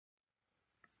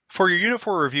For your unit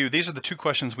 4 review, these are the two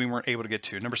questions we weren't able to get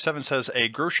to. Number 7 says a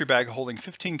grocery bag holding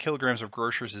 15 kilograms of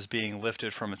groceries is being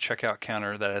lifted from a checkout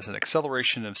counter that has an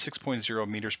acceleration of 6.0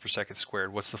 meters per second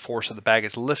squared. What's the force that the bag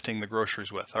is lifting the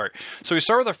groceries with? All right, so we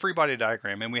start with our free body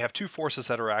diagram, and we have two forces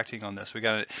that are acting on this. We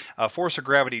got a force of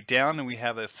gravity down, and we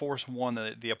have a force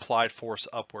 1, the applied force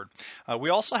upward.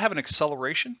 We also have an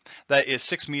acceleration that is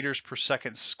 6 meters per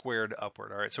second squared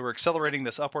upward. All right, so we're accelerating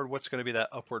this upward. What's going to be that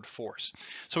upward force?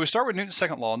 So we start with Newton's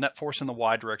second law. Net force in the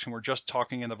y direction, we're just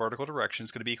talking in the vertical direction,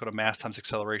 is going to be equal to mass times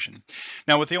acceleration.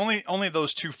 Now with the only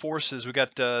those two forces, we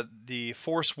got the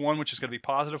force 1, which is going to be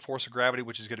positive, force of gravity,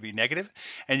 which is going to be negative,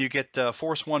 and you get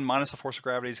force 1 minus the force of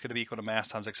gravity is going to be equal to mass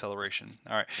times acceleration.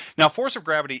 All right, now force of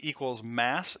gravity equals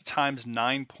mass times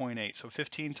 9.8, so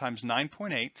 15 times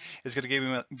 9.8 is going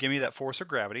to give me that force of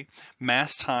gravity.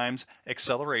 Mass times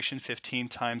acceleration, 15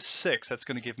 times 6, that's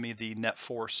going to give me the net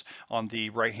force on the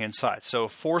right hand side. So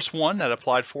force 1, that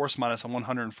applied force minus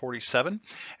 147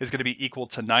 is going to be equal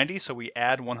to 90. So we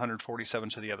add 147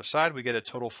 to the other side. We get a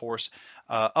total force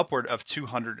upward of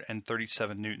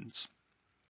 237 newtons.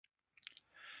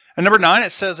 And number 9,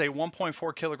 it says a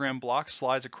 1.4 kilogram block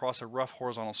slides across a rough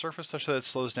horizontal surface such that it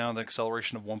slows down the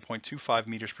acceleration of 1.25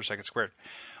 meters per second squared.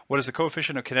 What is the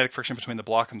coefficient of kinetic friction between the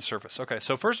block and the surface? Okay,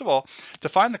 so first of all, to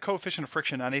find the coefficient of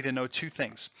friction, I need to know two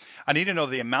things. I need to know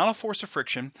the amount of force of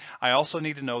friction. I also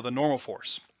need to know the normal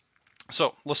force.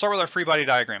 So let's start with our free body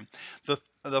diagram.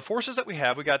 The forces that we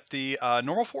have, we got the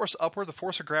normal force upward, the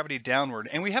force of gravity downward,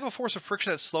 and we have a force of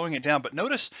friction that's slowing it down. But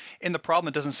notice in the problem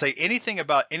it doesn't say anything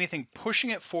about anything pushing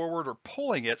it forward or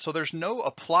pulling it, so there's no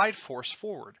applied force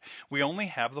forward. We only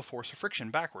have the force of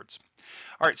friction backwards.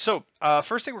 All right, so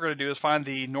first thing we're going to do is find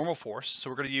the normal force.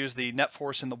 So we're going to use the net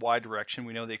force in the y direction.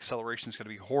 We know the acceleration is going to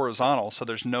be horizontal, so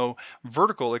there's no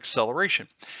vertical acceleration.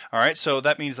 All right, so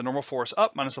that means the normal force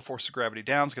up minus the force of gravity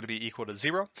down is going to be equal to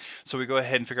 0. So we go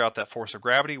ahead and figure out that force of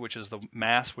gravity, which is the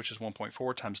mass, which is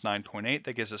 1.4 times 9.8.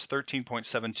 That gives us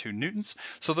 13.72 newtons.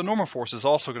 So the normal force is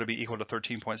also going to be equal to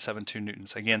 13.72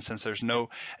 newtons. Again, since there's no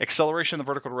acceleration in the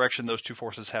vertical direction, those two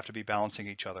forces have to be balancing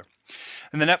each other.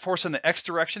 And the net force in the x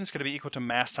direction is going to be equal to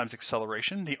mass times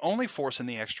acceleration. The only force in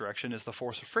the x direction is the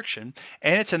force of friction,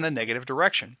 and it's in the negative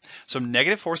direction. So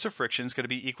negative force of friction is going to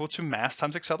be equal to mass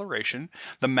times acceleration.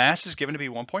 The mass is given to be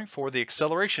 1.4. The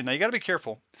acceleration, now you got to be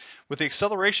careful. With the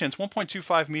acceleration, it's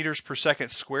 1.25 meters per second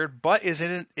squared, but it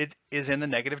is in the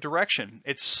negative direction.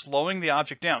 It's slowing the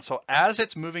object down. So as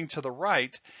it's moving to the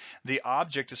right, the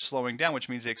object is slowing down, which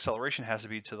means the acceleration has to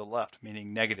be to the left,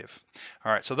 meaning negative.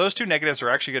 All right, so those two negatives are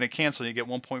actually going to cancel. You get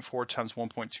 1.4 times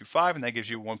 1.25, and that gives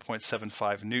you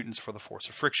 1.75 newtons for the force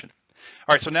of friction.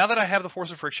 All right, so now that I have the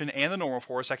force of friction and the normal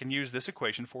force, I can use this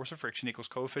equation. Force of friction equals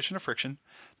coefficient of friction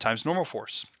times normal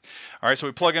force. All right, so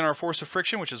we plug in our force of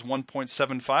friction, which is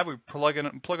 1.75. We plug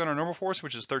in our normal force,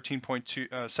 which is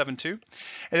 13.72. And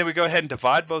then we go ahead and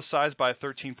divide both sides by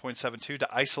 13.72 to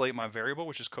isolate my variable,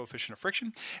 which is coefficient of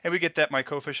friction. And we get that my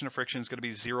coefficient of friction is going to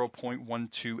be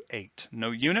 0.128.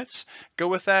 No units go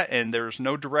with that, and there's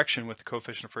no direction with the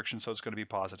coefficient of friction, so it's going to be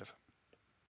positive.